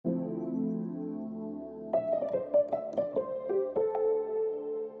Hello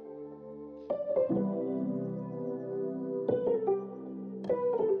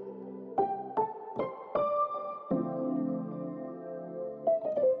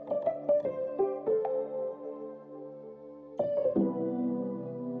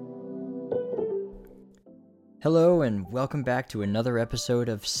and welcome back to another episode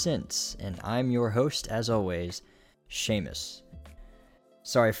of Since, and I'm your host, as always, Seamus.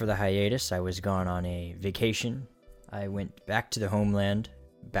 Sorry for the hiatus, I was gone on a vacation. I went back to the homeland,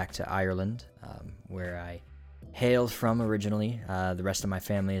 back to Ireland, where I hailed from originally. The rest of my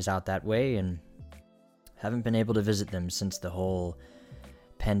family is out that way, and haven't been able to visit them since the whole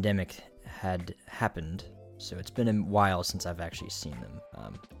pandemic had happened, so it's been a while since I've actually seen them.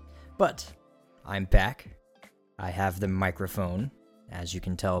 But I'm back. I have the microphone, as you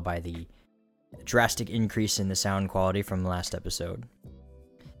can tell by the drastic increase in the sound quality from the last episode.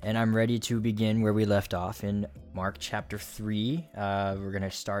 And I'm ready to begin where we left off in Mark chapter 3. We're going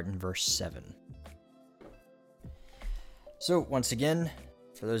to start in verse 7. So, once again,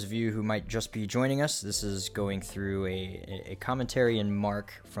 for those of you who might just be joining us, this is going through a commentary in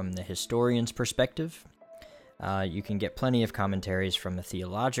Mark from the historian's perspective. You can get plenty of commentaries from a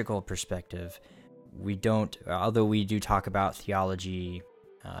theological perspective. Although we do talk about theology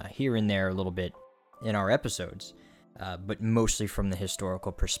here and there a little bit in our episodes, but mostly from the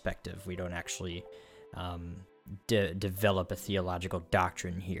historical perspective. We don't actually develop a theological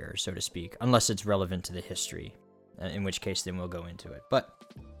doctrine here, so to speak, unless it's relevant to the history, in which case then we'll go into it. But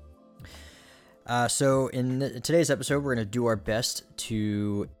so in today's episode, we're going to do our best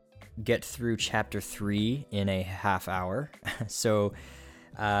to get through chapter 3 in a half hour. So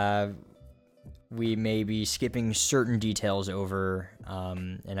we may be skipping certain details over,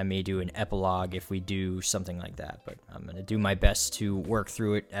 and I may do an epilogue if we do something like that. But I'm going to do my best to work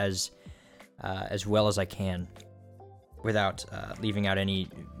through it as well as I can, without leaving out any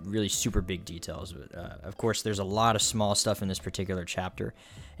really super big details. But, of course, there's a lot of small stuff in this particular chapter,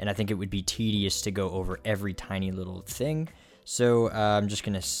 and I think it would be tedious to go over every tiny little thing. So I'm just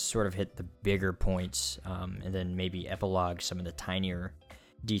going to sort of hit the bigger points, and then maybe epilogue some of the tinier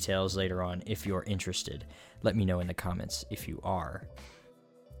details later on if you're interested. Let me know in the comments if you are.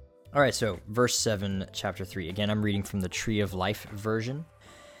 Alright, so verse 7, chapter 3. Again, I'm reading from the Tree of Life version.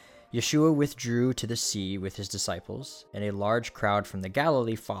 Yeshua withdrew to the sea with his disciples, and a large crowd from the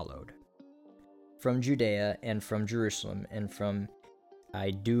Galilee followed, from Judea and from Jerusalem and from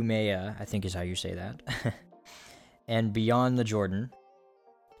Idumea, I think is how you say that, and beyond the Jordan,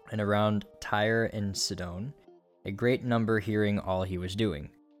 and around Tyre and Sidon. A great number, hearing all he was doing,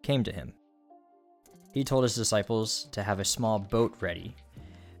 came to him. He told his disciples to have a small boat ready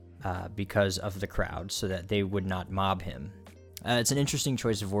because of the crowd, so that they would not mob him. It's an interesting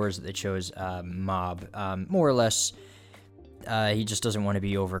choice of words that they chose, mob. More or less, he just doesn't want to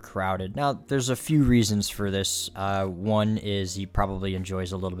be overcrowded. Now, there's a few reasons for this. One is he probably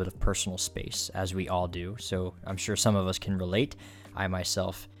enjoys a little bit of personal space, as we all do, so I'm sure some of us can relate. I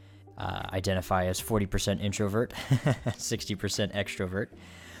myself identify as 40% introvert, 60% extrovert,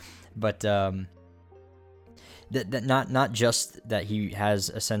 but not just that he has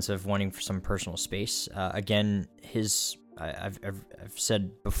a sense of wanting for some personal space. Again, I've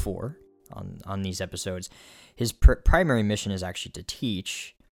said before on these episodes, his primary mission is actually to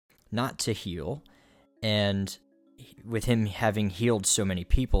teach, not to heal, and with him having healed so many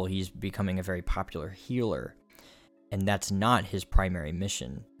people, he's becoming a very popular healer. And that's not his primary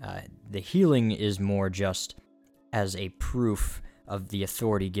mission. The healing is more just as a proof of the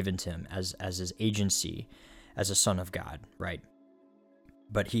authority given to him as his agency as a son of God, right?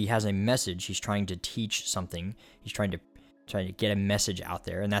 But he has a message. He's trying to teach something. He's trying to get a message out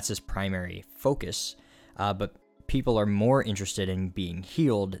there, and that's his primary focus. But people are more interested in being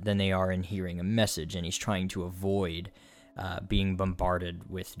healed than they are in hearing a message, and he's trying to avoid being bombarded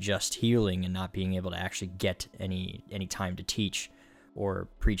with just healing and not being able to actually get any time to teach or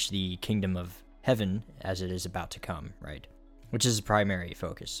preach the kingdom of heaven as it is about to come, right? Which is the primary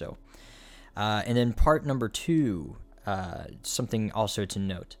focus. So, and then part number 2, something also to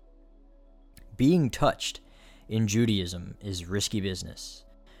note. Being touched in Judaism is risky business,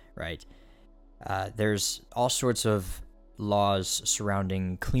 right? There's all sorts of laws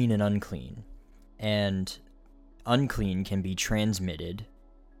surrounding clean and unclean, and unclean can be transmitted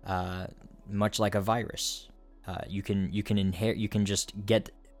much like a virus. You can just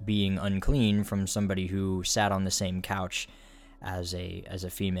get being unclean from somebody who sat on the same couch as a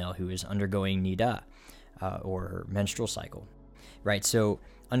female who is undergoing nida or her menstrual cycle, right? So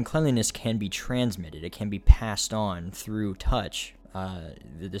uncleanliness can be transmitted. It can be passed on through touch.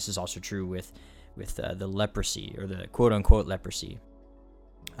 This is also true with with the leprosy, or the quote-unquote leprosy,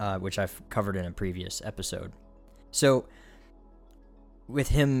 which I've covered in a previous episode. So, with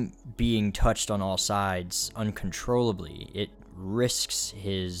him being touched on all sides uncontrollably, it risks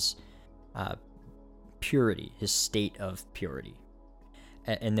his purity, his state of purity.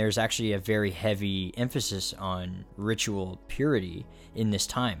 And there's actually a very heavy emphasis on ritual purity in this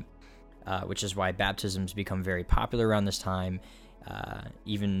time, which is why baptisms become very popular around this time.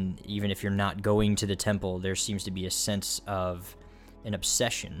 Even if you're not going to the temple, there seems to be a sense of an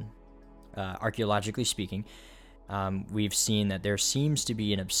obsession, archaeologically speaking. We've seen that there seems to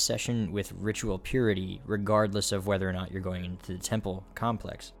be an obsession with ritual purity, regardless of whether or not you're going into the temple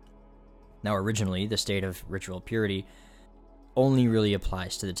complex. Now, originally, the state of ritual purity only really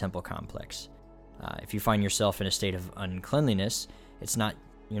applies to the temple complex. If you find yourself in a state of uncleanliness,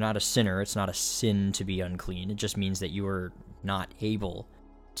 you're not a sinner. It's not a sin to be unclean. It just means that you are not able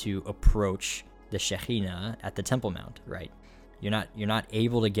to approach the Shekhinah at the Temple Mount, right? You're not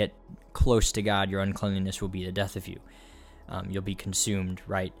able to get close to God. Your uncleanliness will be the death of you. You'll be consumed,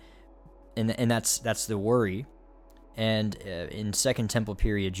 right? And that's the worry. And in Second Temple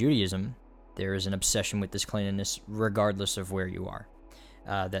period Judaism, there is an obsession with this cleanliness regardless of where you are.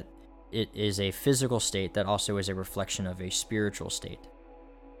 That it is a physical state that also is a reflection of a spiritual state.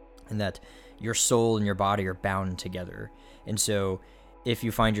 And that your soul and your body are bound together. And so if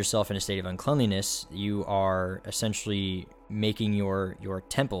you find yourself in a state of uncleanliness, you are essentially making your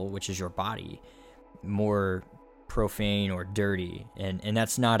temple, which is your body, more profane or dirty. And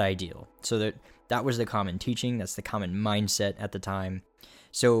that's not ideal. So that was the common teaching. That's the common mindset at the time.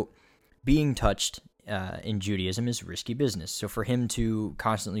 So being touched in Judaism is risky business. So for him to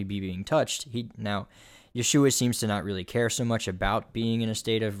constantly be being touched, Yeshua seems to not really care so much about being in a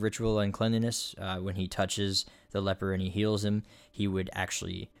state of ritual uncleanliness. When he touches the leper and he heals him, he would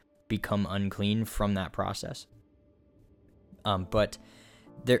actually become unclean from that process. But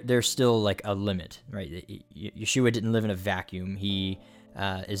there's still like a limit, right? Yeshua didn't live in a vacuum. He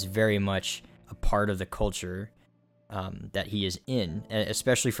is very much a part of the culture that he is in,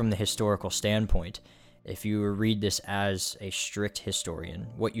 especially from the historical standpoint. If you read this as a strict historian,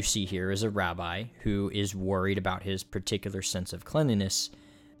 what you see here is a rabbi who is worried about his particular sense of cleanliness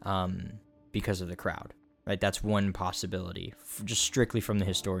because of the crowd, right? That's one possibility, just strictly from the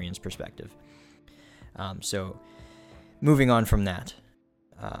historian's perspective. So moving on from that,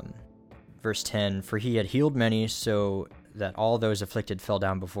 verse 10, for he had healed many so that all those afflicted fell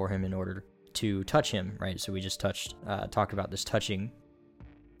down before him in order to touch him, right? So we just talked about this touching.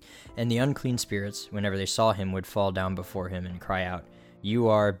 And the unclean spirits, whenever they saw him, would fall down before him and cry out, "You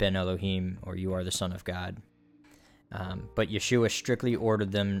are Ben Elohim," or "You are the Son of God." But Yeshua strictly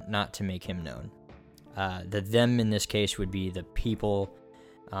ordered them not to make him known. The them in this case would be the people,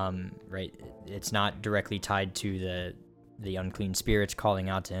 right? It's not directly tied to the unclean spirits calling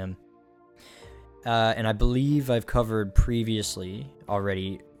out to him. And I believe I've covered previously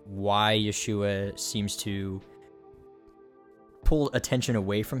already why Yeshua seems to pull attention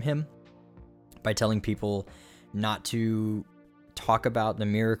away from him by telling people not to talk about the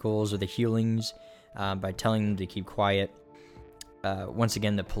miracles or the healings, by telling them to keep quiet. Once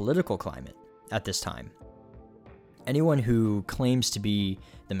again, the political climate at this time. Anyone who claims to be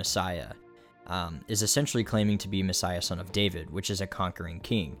the Messiah is essentially claiming to be Messiah, son of David, which is a conquering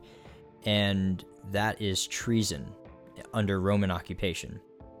king. And that is treason under Roman occupation.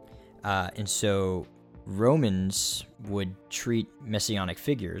 And so Romans would treat messianic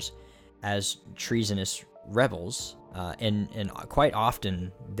figures as treasonous rebels, and quite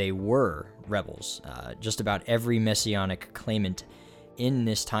often they were rebels. Just about every messianic claimant in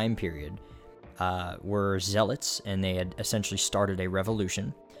this time period were zealots, and they had essentially started a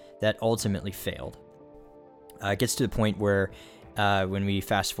revolution that ultimately failed. It gets to the point where when we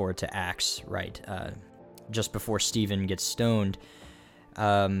fast forward to Acts, right, just before Stephen gets stoned,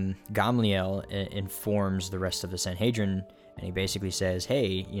 Gamliel informs the rest of the Sanhedrin, and he basically says,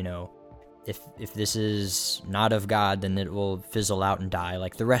 hey, if this is not of God, then it will fizzle out and die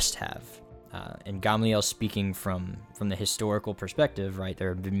like the rest have. And Gamliel, speaking from the historical perspective, right, there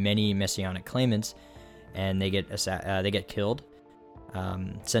have been many messianic claimants, and they get killed,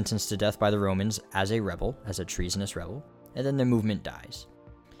 sentenced to death by the Romans as a treasonous rebel, and then the movement dies.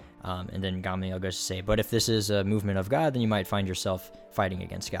 And then Gamaliel goes to say, but if this is a movement of God, then you might find yourself fighting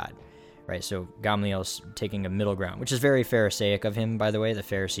against God, right? So Gamaliel's taking a middle ground, which is very Pharisaic of him, by the way. The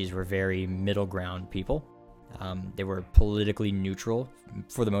Pharisees were very middle ground people. They were politically neutral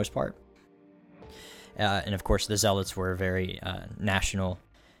for the most part. And of course, the Zealots were very national,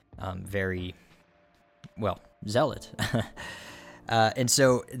 very, well, zealot. And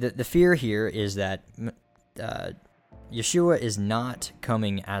so the fear here is that Yeshua is not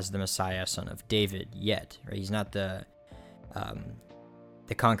coming as the Messiah, son of David, yet. Right? He's not the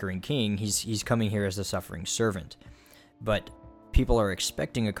conquering king. He's coming here as the suffering servant. But people are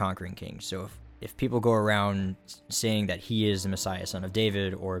expecting a conquering king. So if people go around saying that he is the Messiah, son of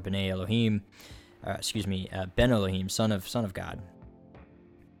David, or Ben Elohim, son of God,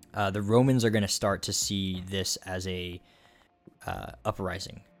 the Romans are going to start to see this as a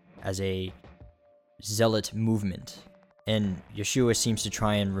uprising, as a zealot movement. And Yeshua seems to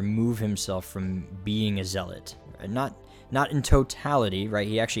try and remove himself from being a zealot. Not in totality, right?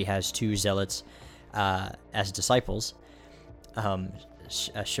 He actually has two zealots as disciples,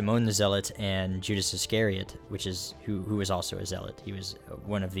 Shimon the Zealot and Judas Iscariot, which is who was also a zealot. He was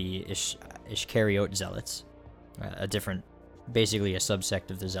one of the Iscariot zealots, a different, basically a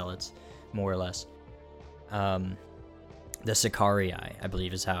subsect of the zealots, more or less. The Sicarii, I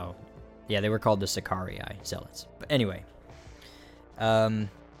believe, is how. Yeah, they were called the Sicarii zealots. But anyway,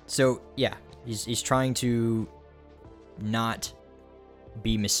 so yeah, he's trying to not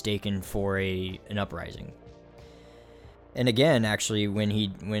be mistaken for an uprising. And again, actually,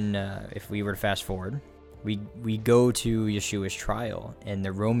 if we were to fast forward, we go to Yeshua's trial, and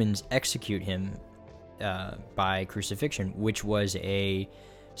the Romans execute him by crucifixion, which was a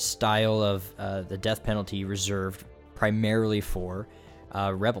style of the death penalty reserved primarily for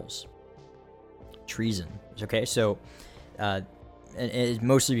rebels, treason. Okay, so and it's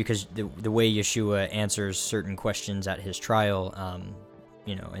mostly because the way Yeshua answers certain questions at his trial,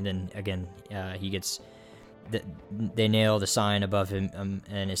 and then again he gets. They nail the sign above him,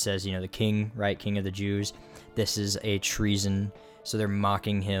 and it says, the king, right, king of the Jews. This is a treason. So they're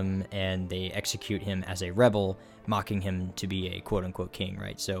mocking him, and they execute him as a rebel, mocking him to be a quote-unquote king,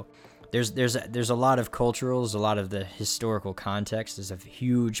 right? So there's a lot of culturals, a lot of the historical context. There's a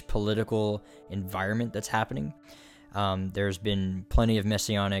huge political environment that's happening. There's been plenty of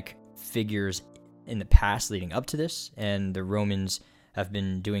messianic figures in the past leading up to this, and the Romans have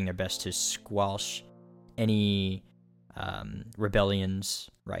been doing their best to squash any rebellions,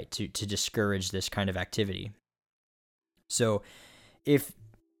 right, to discourage this kind of activity. So if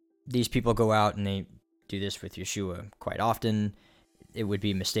these people go out and they do this with Yeshua quite often, it would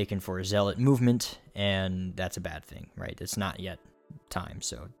be mistaken for a zealot movement, and that's a bad thing, right? It's not yet time.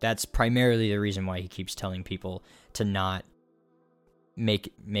 So that's primarily the reason why he keeps telling people to not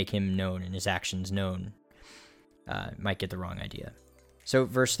make him known and his actions known. Might get the wrong idea. So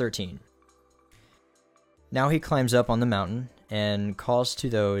verse 13. Now he climbs up on the mountain and calls to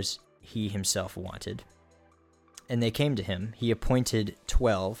those he himself wanted. And they came to him. He appointed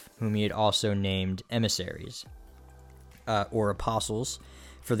 12, whom he had also named emissaries, or apostles,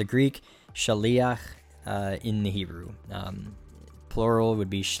 for the Greek, shaliach, in the Hebrew. Plural would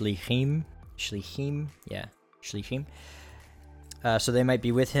be shlichim. Shlichim. So they might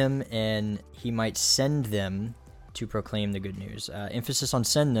be with him, and he might send them to proclaim the good news. Emphasis on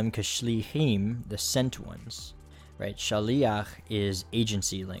send them, because shlichim, the sent ones, right? Shaliach is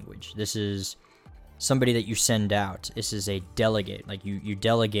agency language. This is somebody that you send out. This is a delegate. Like you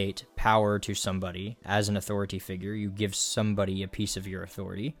delegate power to somebody as an authority figure. You give somebody a piece of your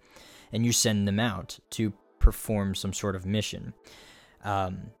authority, and you send them out to perform some sort of mission.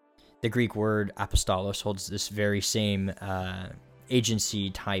 The Greek word apostolos holds this very same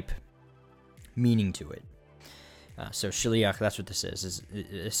agency type meaning to it. So shaliach, that's what this is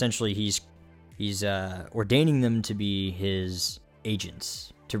essentially he's ordaining them to be his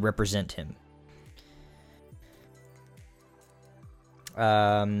agents, to represent him.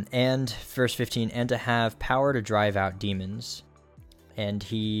 And verse 15, and to have power to drive out demons. And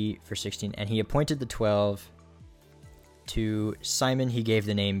verse 16, and he appointed the 12. To Simon he gave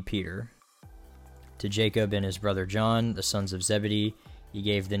the name Peter. To Jacob and his brother John, the sons of Zebedee, he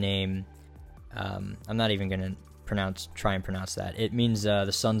gave the name, I'm not even going to try and pronounce that. It means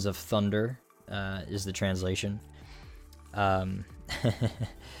the sons of thunder, is the translation. And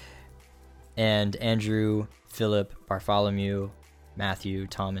Andrew, Philip, Bartholomew, Matthew,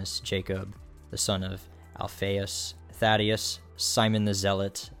 Thomas, Jacob, the son of Alphaeus, Thaddeus, Simon the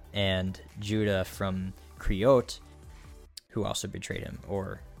Zealot, and Judah from Creote, who also betrayed him,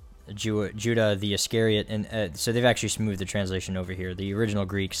 or Judah the Iscariot. And so they've actually smoothed the translation over here. The original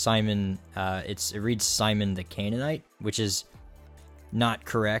Greek, Simon, it reads Simon the Canaanite, which is not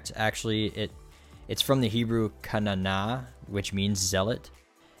correct. Actually, it's from the Hebrew kanana, which means zealot.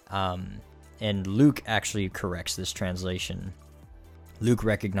 And Luke actually corrects this translation. Luke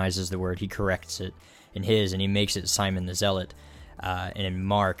recognizes the word, he corrects it in his, and he makes it Simon the Zealot. And in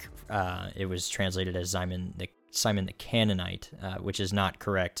Mark, it was translated as Simon Simon the Canaanite, which is not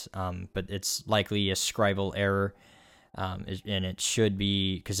correct, but it's likely a scribal error, and it should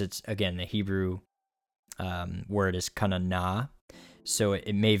be, because it's, again, the Hebrew word is Kananah, so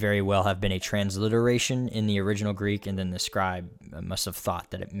it may very well have been a transliteration in the original Greek, and then the scribe must have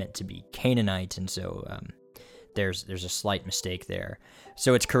thought that it meant to be Canaanite, and so there's a slight mistake there.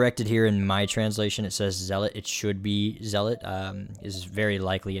 So it's corrected here in my translation. It says zealot. It should be zealot. Is very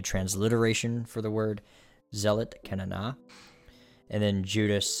likely a transliteration for the word zealot, Kenanah. And then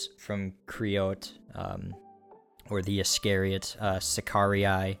Judas from Creot, or the Iscariot,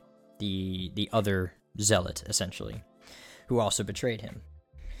 Sicarii, the other zealot, essentially, who also betrayed him.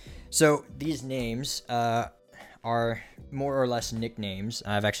 So these names are more or less nicknames.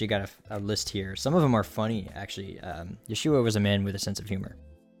 I've actually got a list here. Some of them are funny, actually. Yeshua was a man with a sense of humor.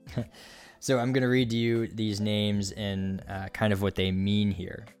 So I'm going to read to you these names and kind of what they mean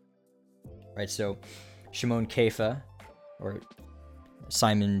here. Right, so Shimon Kepha, or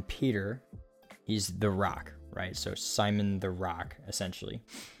Simon Peter, he's the rock, right? So Simon the rock, essentially.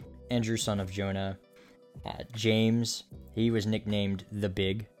 Andrew, son of Jonah. James, he was nicknamed the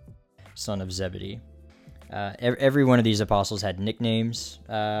Big, son of Zebedee. Every one of these apostles had nicknames.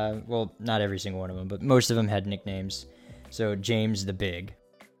 Well, not every single one of them, but most of them had nicknames. So James the Big,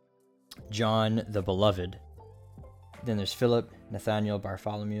 John the Beloved. Then there's Philip, Nathaniel,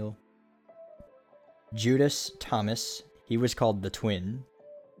 Bartholomew. Judas, Thomas, he was called the Twin.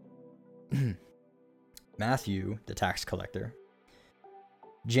 Matthew, the tax collector.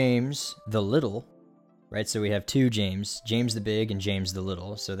 James the Little, right? So we have two James, James the Big and James the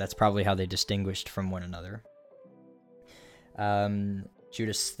Little. So that's probably how they distinguished from one another.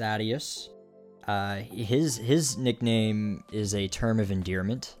 Judas Thaddeus, his nickname is a term of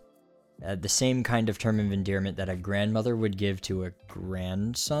endearment. The same kind of term of endearment that a grandmother would give to a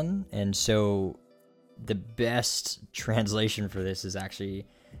grandson. And so the best translation for this is actually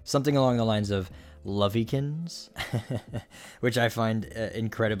something along the lines of Lovekins, which I find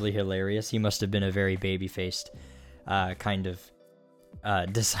incredibly hilarious. He must have been a very baby-faced kind of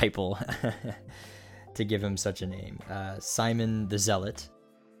disciple to give him such a name. Simon the Zealot,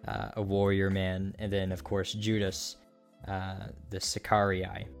 a warrior man, and then, of course, Judas, the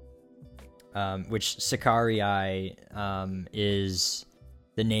Sicarii, which Sicarii is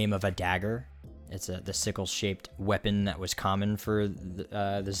the name of a dagger. It's the sickle-shaped weapon that was common for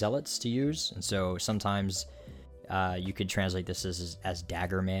the Zealots to use. And so sometimes you could translate this as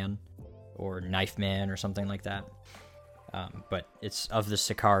Dagger Man or Knife Man or something like that. But it's of the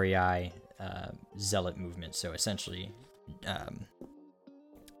Sicarii Zealot movement. So essentially,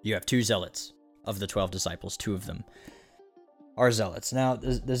 you have two Zealots. Of the 12 disciples, 2 of them are Zealots. Now,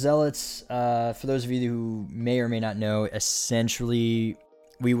 the Zealots, for those of you who may or may not know, essentially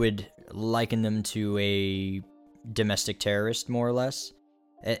we would liken them to a domestic terrorist, more or less.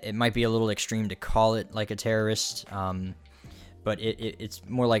 It might be a little extreme to call it like a terrorist, but it's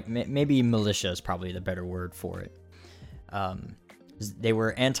more like maybe militia is probably the better word for it. They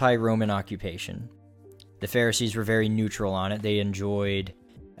were anti-Roman occupation. The Pharisees were very neutral on it. They enjoyed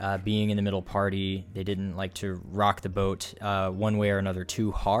being in the middle party. They didn't like to rock the boat one way or another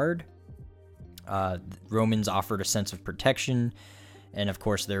too hard. Romans offered a sense of protection. And of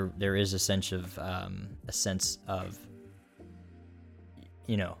course, there is a sense of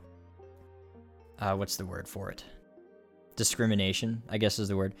what's the word for it? Discrimination, I guess is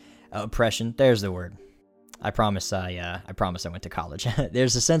the word. Oppression. There's the word. I promise I went to college.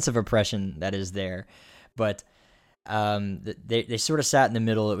 There's a sense of oppression that is there, but they sort of sat in the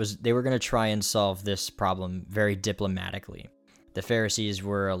middle. They were going to try and solve this problem very diplomatically. The Pharisees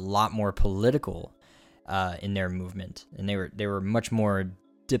were a lot more political in their movement, and they were much more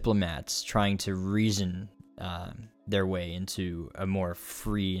diplomats trying to reason their way into a more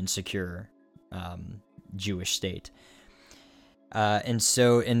free and secure Jewish state. And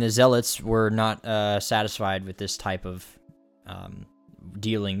the Zealots were not satisfied with this type of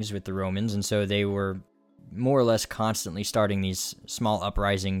dealings with the Romans, and so they were more or less constantly starting these small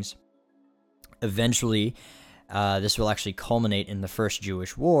uprisings. Eventually, this will actually culminate in the First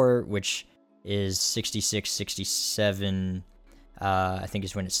Jewish War, which is 66, 67, I think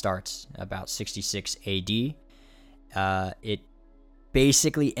is when it starts, about 66 AD. It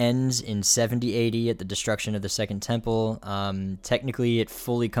basically ends in 70 AD at the destruction of the Second Temple. Technically, it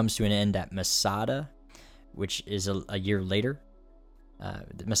fully comes to an end at Masada, which is a year later.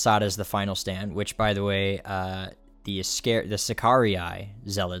 Masada is the final stand, which, by the way, the Sicarii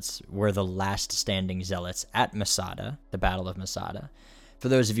Zealots were the last standing Zealots at Masada, the Battle of Masada. For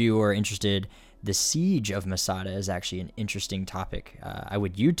those of you who are interested, the siege of Masada is actually an interesting topic. I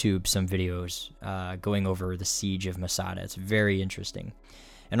would YouTube some videos going over the siege of Masada. It's very interesting.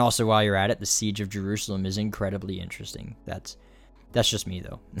 And also, while you're at it, the siege of Jerusalem is incredibly interesting. That's just me,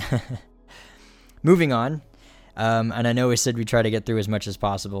 though. Moving on. And I know we said we try to get through as much as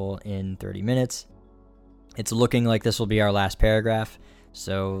possible in 30 minutes. It's looking like this will be our last paragraph.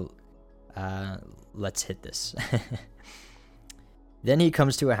 So let's hit this. Then he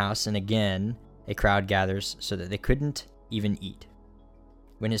comes to a house, and again a crowd gathers so that they couldn't even eat.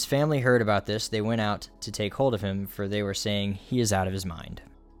 When his family heard about this, they went out to take hold of him, for they were saying, "He is out of his mind."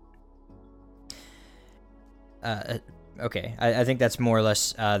 Okay, I think that's more or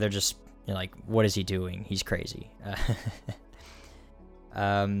less, they're just like, what is he doing? He's crazy.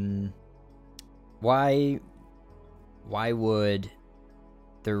 Why would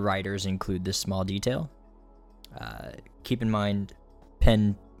the writers include this small detail? Keep in mind,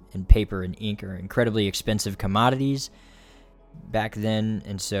 pen and paper and ink are incredibly expensive commodities back then,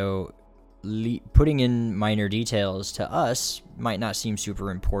 and so putting in minor details to us might not seem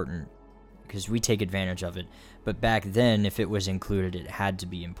super important because we take advantage of it. But back then, if it was included, it had to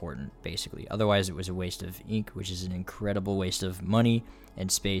be important, basically. Otherwise, it was a waste of ink, which is an incredible waste of money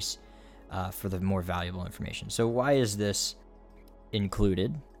and space for the more valuable information. So why is this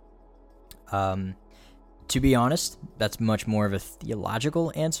included? To be honest, that's much more of a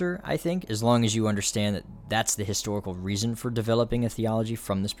theological answer, I think, as long as you understand that that's the historical reason for developing a theology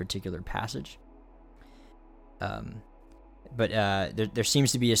from this particular passage. But there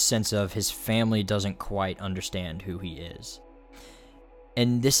seems to be a sense of his family doesn't quite understand who he is.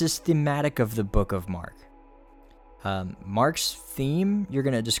 And this is thematic of the book of Mark. Mark's theme, you're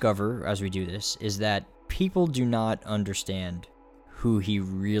going to discover as we do this, is that people do not understand who he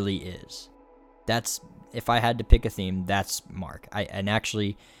really is. That's, if I had to pick a theme, that's Mark.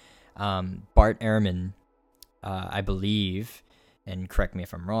 Actually, Bart Ehrman, I believe, and correct me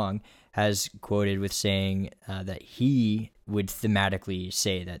if I'm wrong, has quoted with saying that he would thematically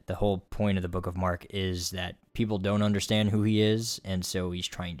say that the whole point of the book of Mark is that people don't understand who he is, and so he's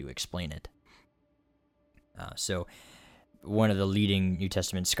trying to explain it. So one of the leading New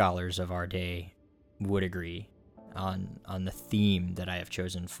Testament scholars of our day would agree on the theme that I have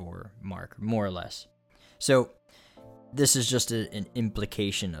chosen for Mark, more or less. So this is just an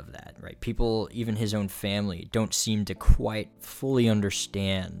implication of that, right? People, even his own family, don't seem to quite fully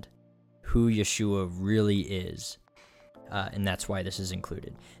understand who Yeshua really is, and that's why this is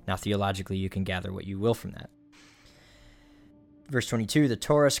included. Now, theologically, you can gather what you will from that. Verse 22, the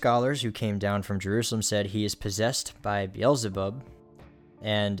Torah scholars who came down from Jerusalem said, "He is possessed by Beelzebub,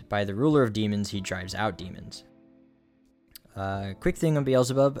 and by the ruler of demons he drives out demons." Quick thing on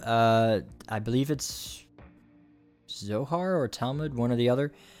Beelzebub, I believe it's Zohar or Talmud, one or the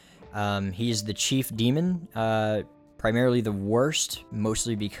other. He's the chief demon, primarily the worst,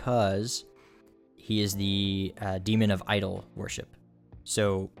 mostly because he is the demon of idol worship.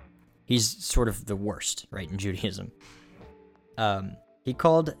 So he's sort of the worst, right, in Judaism. He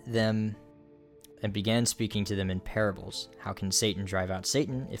called them and began speaking to them in parables. How can Satan drive out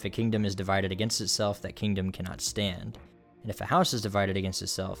Satan? If a kingdom is divided against itself, that kingdom cannot stand. And if a house is divided against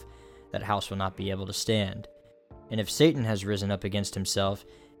itself, that house will not be able to stand. And if Satan has risen up against himself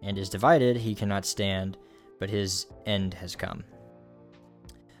and is divided, he cannot stand, but his end has come.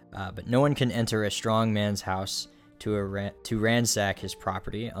 But no one can enter a strong man's house to ransack his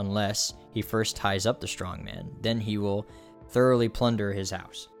property unless he first ties up the strong man. Then he will thoroughly plunder his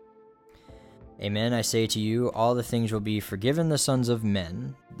house. Amen, I say to you, all the things will be forgiven the sons of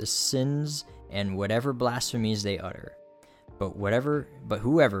men, the sins and whatever blasphemies they utter. But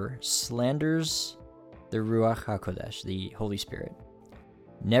whoever slanders the Ruach HaKodesh, the Holy Spirit,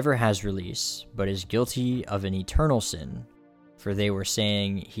 never has release, but is guilty of an eternal sin, for they were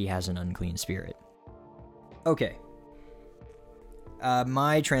saying he has an unclean spirit. Okay.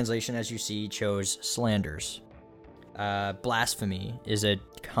 My translation, as you see, chose slanders. Blasphemy is a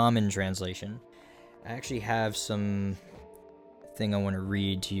common translation. I actually have some thing I want to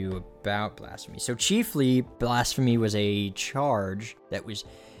read to you about blasphemy. So chiefly, blasphemy was a charge that was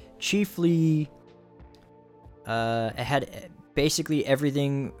chiefly... it had basically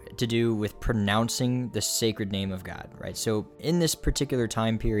everything to do with pronouncing the sacred name of God, right? So in this particular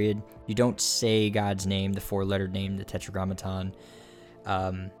time period, you don't say God's name, the four-lettered name, the tetragrammaton,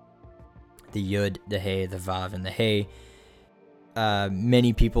 the Yud, the He, the Vav, and the He.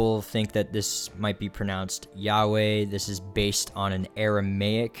 Many people think that this might be pronounced Yahweh. This is based on an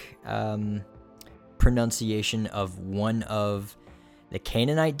Aramaic pronunciation of one of the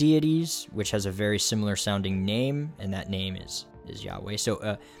Canaanite deities, which has a very similar sounding name, and that name is Yahweh.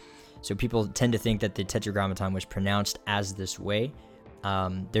 So So people tend to think that the Tetragrammaton was pronounced as this way.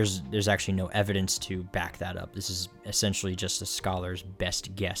 There's actually no evidence to back that up. This is essentially just a scholar's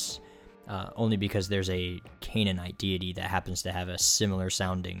best guess, only because there's a Canaanite deity that happens to have a similar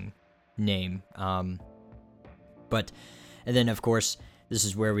sounding name. And then of course, this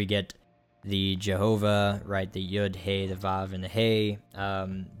is where we get the Jehovah, right? The Yud, He, the Vav, and the He.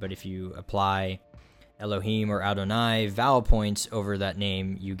 But if you apply Elohim or Adonai vowel points over that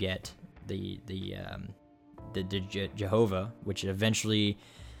name, you get the Jehovah, which eventually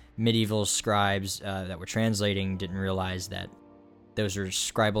medieval scribes that were translating didn't realize that those are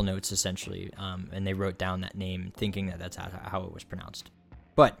scribal notes essentially, and they wrote down that name thinking that that's how it was pronounced.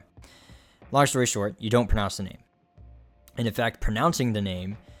 But long story short, you don't pronounce the name. And in fact, pronouncing the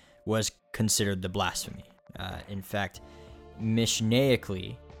name was considered the blasphemy. In fact,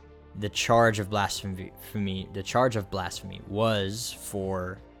 Mishnaically, the charge of blasphemy was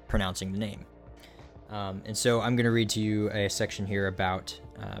for pronouncing the name. And so I'm going to read to you a section here about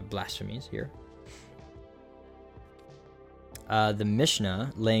blasphemies here. The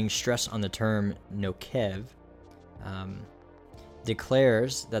Mishnah, laying stress on the term nokev,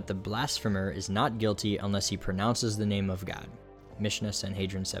 declares that the blasphemer is not guilty unless he pronounces the name of God. Mishnah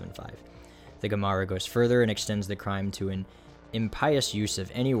Sanhedrin 7:5. The Gemara goes further and extends the crime to an impious use of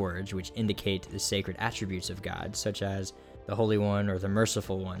any words which indicate the sacred attributes of God, such as the Holy One or the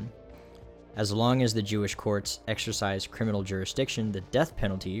Merciful One. As long as the Jewish courts exercised criminal jurisdiction, the death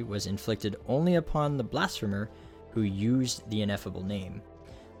penalty was inflicted only upon the blasphemer who used the ineffable name.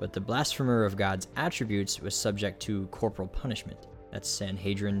 But the blasphemer of God's attributes was subject to corporal punishment. That's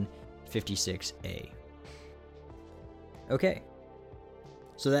Sanhedrin 56a. Okay.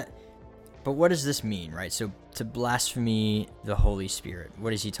 But what does this mean, right? So to blaspheme the Holy Spirit,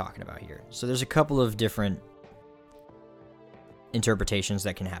 what is he talking about here? So there's a couple of different interpretations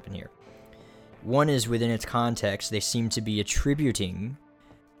that can happen here. One is within its context, they seem to be attributing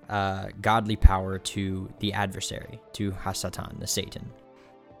godly power to the adversary, to Hasatan, the Satan.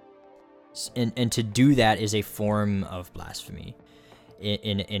 And to do that is a form of blasphemy,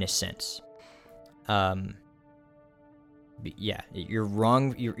 in a sense. Yeah, you're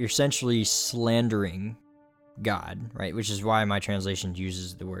wrong. You're essentially slandering God, right? Which is why my translation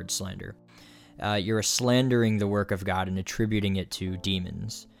uses the word slander. You're slandering the work of God and attributing it to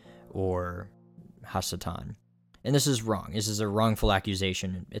demons or Hasatan. And this is wrong. This is a wrongful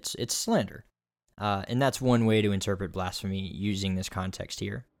accusation. It's slander. And that's one way to interpret blasphemy using this context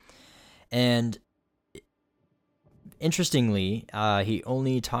here. And interestingly, he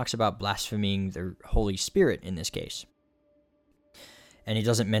only talks about blaspheming the Holy Spirit in this case. And he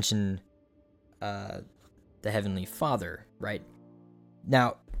doesn't mention the Heavenly Father, right?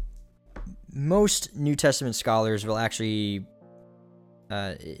 Now, most New Testament scholars will actually,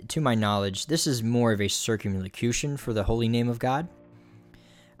 to my knowledge, this is more of a circumlocution for the holy name of God.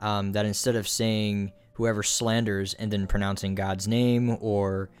 That instead of saying whoever slanders and then pronouncing God's name,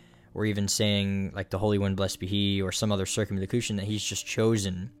 or even saying like the Holy One, blessed be He, or some other circumlocution, that he's just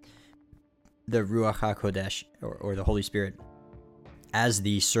chosen the Ruach HaKodesh, or the Holy Spirit, as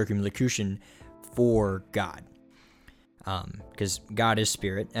the circumlocution for God. Because God is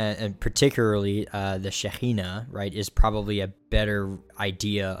spirit, and particularly the Shekhinah, right, is probably a better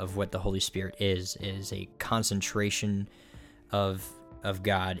idea of what the Holy Spirit is a concentration of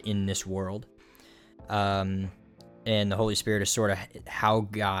God in this world. And the Holy Spirit is sort of how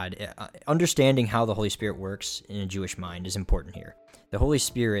God, understanding how the Holy Spirit works in a Jewish mind is important here. The Holy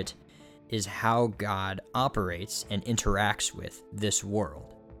Spirit is how God operates and interacts with this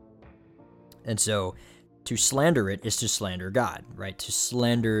world. And so to slander it is to slander God, right? To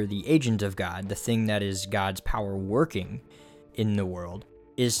slander the agent of God, the thing that is God's power working in the world,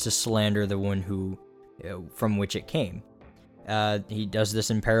 is to slander the one who, from which it came. He does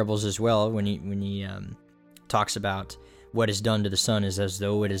this in parables as well when he talks about what is done to the Son is as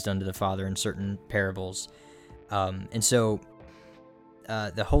though it is done to the Father in certain parables. And so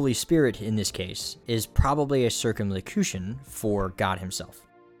the Holy Spirit in this case is probably a circumlocution for God himself.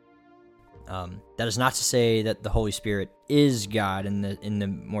 That is not to say that the Holy Spirit is God in the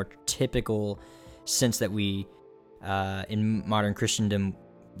more typical sense that we in modern Christendom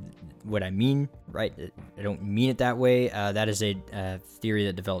what I mean, right? I don't mean it that way. That is a theory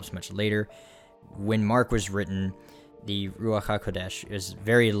that develops much later. When Mark was written, the Ruach HaKodesh is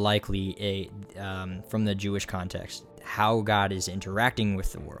very likely from the Jewish context, how God is interacting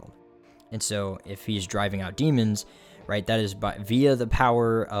with the world. And so if he's driving out demons, right, that is via the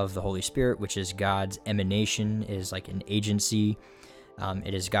power of the Holy Spirit, which is God's emanation, is like an agency.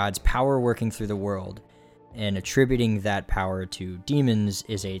 It is God's power working through the world. and attributing that power to demons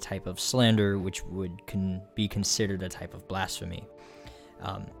is a type of slander, which can be considered a type of blasphemy.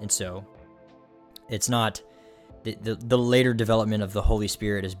 And so it's not the later development of the Holy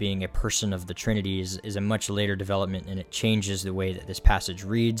Spirit as being a person of the Trinity is a much later development, and it changes the way that this passage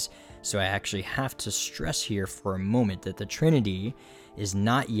reads. So I actually have to stress here for a moment that the Trinity is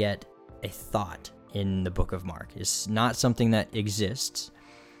not yet a thought in the book of Mark. It's not something that exists.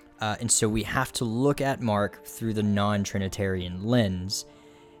 And so we have to look at Mark through the non-Trinitarian lens,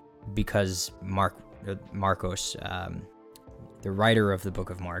 because Marcos, the writer of the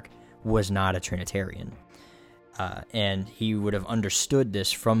book of Mark, was not a Trinitarian. And he would have understood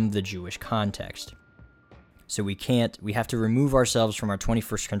this from the Jewish context. So we have to remove ourselves from our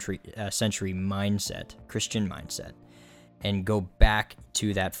 21st century mindset, Christian mindset, and go back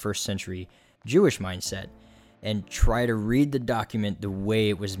to that first century Jewish mindset and try to read the document the way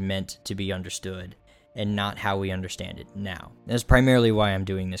it was meant to be understood and not how we understand it now. That's primarily why I'm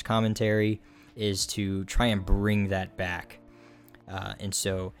doing this commentary, is to try and bring that back. And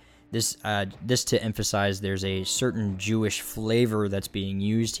so this to emphasize there's a certain Jewish flavor that's being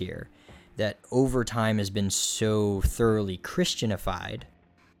used here that over time has been so thoroughly Christianified,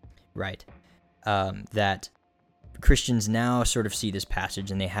 right, that Christians now sort of see this passage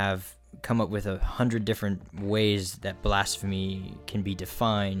and they have come up with 100 different ways that blasphemy can be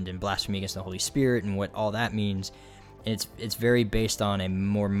defined, and blasphemy against the Holy Spirit and what all that means. And it's very based on a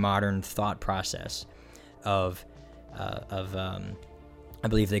more modern thought process of I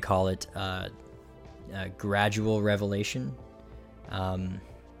believe they call it gradual revelation. I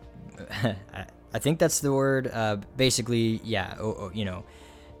think that's the word. Basically, yeah,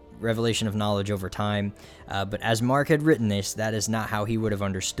 revelation of knowledge over time. But as Mark had written this, that is not how he would have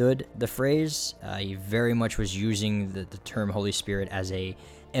understood the phrase. He very much was using the term Holy Spirit as a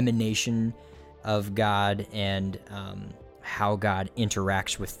emanation of God and how God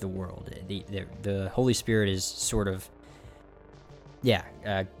interacts with the world. The Holy Spirit is sort of,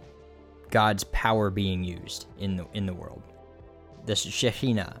 God's power being used in the world. The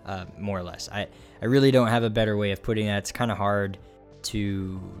Shekhinah, more or less. I really don't have a better way of putting that. It's kind of hard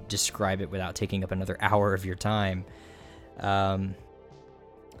to describe it without taking up another hour of your time.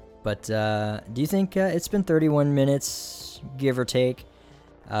 But do you think it's been 31 minutes, give or take?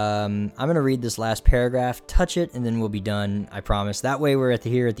 I'm going to read this last paragraph, touch it, and then we'll be done, I promise. That way we're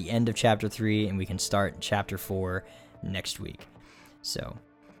here at the end of chapter 3, and we can start chapter 4 next week. So,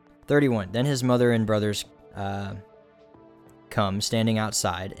 31. Then his mother and brothers come, standing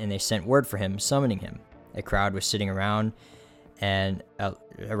outside, and they sent word for him, summoning him. A crowd was sitting around him,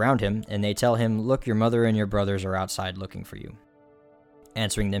 and they tell him, "Look, your mother and your brothers are outside looking for you."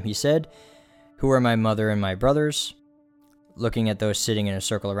 Answering them, he said, "Who are my mother and my brothers?" Looking at those sitting in a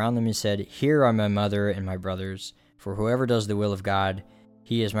circle around them, he said, "Here are my mother and my brothers, for whoever does the will of God,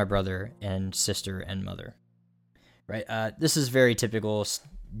 he is my brother and sister and mother." Right? This is very typical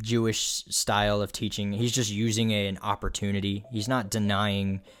Jewish style of teaching. He's just using an opportunity. He's not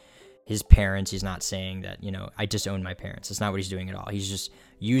denying his parents. He's not saying that, I disown my parents. That's not what he's doing at all. He's just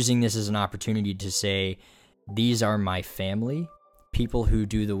using this as an opportunity to say, these are my family, people who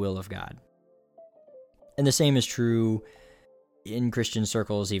do the will of God. And the same is true in Christian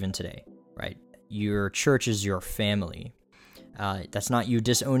circles even today, right? Your church is your family. That's not you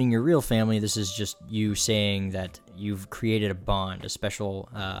disowning your real family. This is just you saying that you've created a bond, a special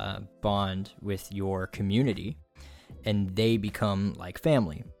bond with your community, and they become like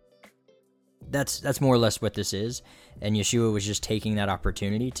family. That's more or less what this is, and Yeshua was just taking that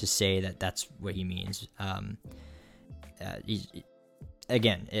opportunity to say that that's what he means.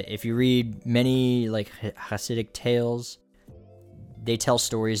 Again, if you read many like Hasidic tales, they tell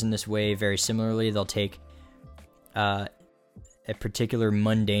stories in this way very similarly. They'll take a particular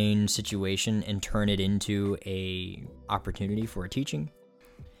mundane situation and turn it into a opportunity for a teaching.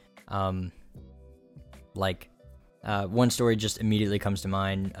 One story just immediately comes to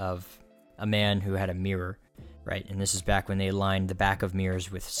mind of a man who had a mirror, right? And this is back when they lined the back of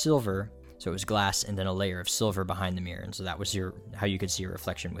mirrors with silver, so it was glass and then a layer of silver behind the mirror, and so that was how you could see a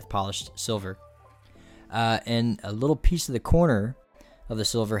reflection with polished silver. And a little piece of the corner of the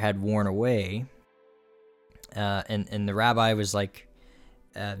silver had worn away. And the rabbi was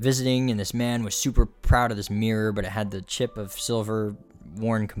visiting, and this man was super proud of this mirror, but it had the chip of silver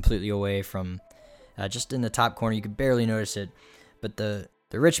worn completely away from just in the top corner. You could barely notice it, but the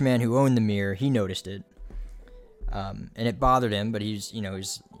rich man who owned the mirror, he noticed it, and it bothered him. But he's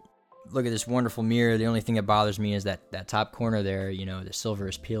look at this wonderful mirror. The only thing that bothers me is that top corner there. The silver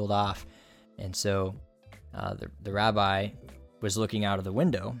is peeled off, and so the rabbi was looking out of the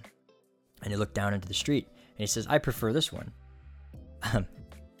window, and he looked down into the street. And he says, I prefer this one.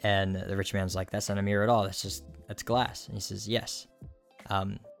 And the rich man's like, that's not a mirror at all. That's glass. And he says, yes.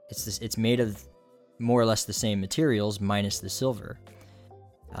 It's made of more or less the same materials minus the silver.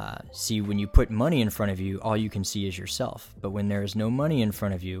 See, when you put money in front of you, all you can see is yourself. But when there is no money in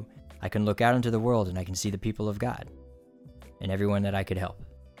front of you, I can look out into the world and I can see the people of God and everyone that I could help.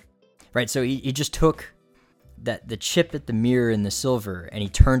 Right? So he just took the chip at the mirror and the silver and he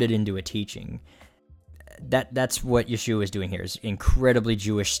turned it into a teaching. That's what Yeshua is doing here, is incredibly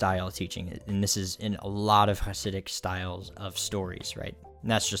Jewish style teaching. And this is in a lot of Hasidic styles of stories, right? And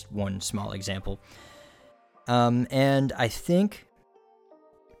that's just one small example. And I think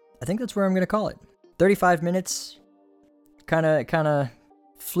that's where I'm going to call it. 35 minutes, kind of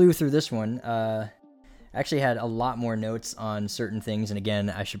flew through this one. I actually had a lot more notes on certain things, and again,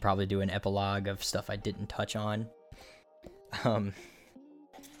 I should probably do an epilogue of stuff I didn't touch on.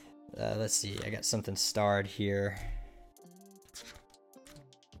 Let's see, I got something starred here.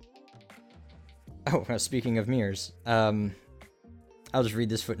 Oh, speaking of mirrors, I'll just read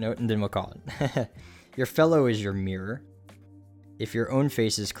this footnote and then we'll call it. Your fellow is your mirror. If your own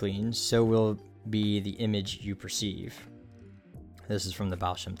face is clean, so will be the image you perceive. This is from the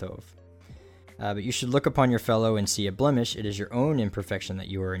Baal Shem Tov. But you should look upon your fellow and see a blemish. It is your own imperfection that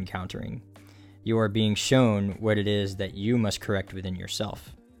you are encountering. You are being shown what it is that you must correct within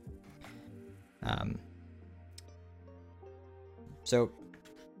yourself. So,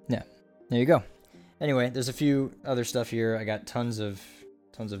 yeah, there you go. Anyway, there's a few other stuff here. I got tons of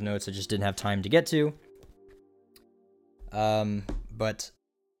notes I just didn't have time to get to. But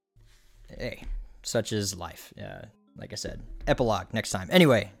hey, such is life. Like I said, epilogue next time.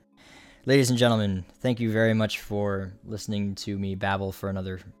 Anyway, ladies and gentlemen, thank you very much for listening to me babble for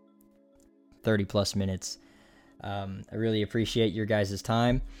another 30 plus minutes. I really appreciate your guys'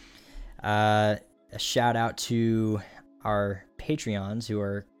 time. A shout out to our Patreons who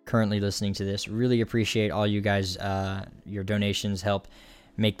are currently listening to this. Really appreciate all you guys. Your donations help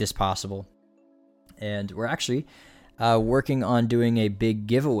make this possible. And we're actually working on doing a big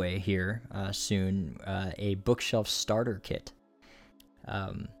giveaway here soon, a bookshelf starter kit.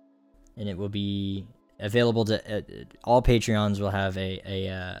 And it will be available to all Patreons. Will have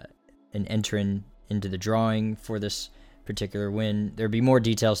an entry into the drawing for this particular win. There'll be more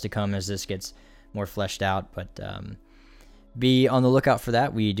details to come as this gets more fleshed out, but be on the lookout for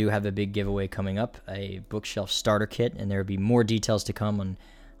that. We do have a big giveaway coming up, a bookshelf starter kit, and there will be more details to come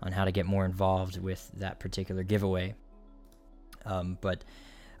on how to get more involved with that particular giveaway. But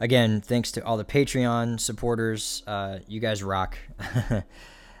again, thanks to all the Patreon supporters. You guys rock,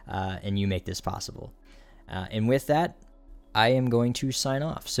 and you make this possible. And with that, I am going to sign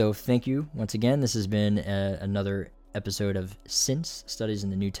off. So thank you once again. This has been another episode of Since Studies in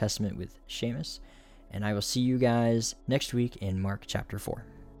the New Testament with Seamus, and I will see you guys next week in Mark chapter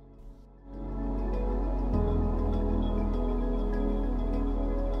 4.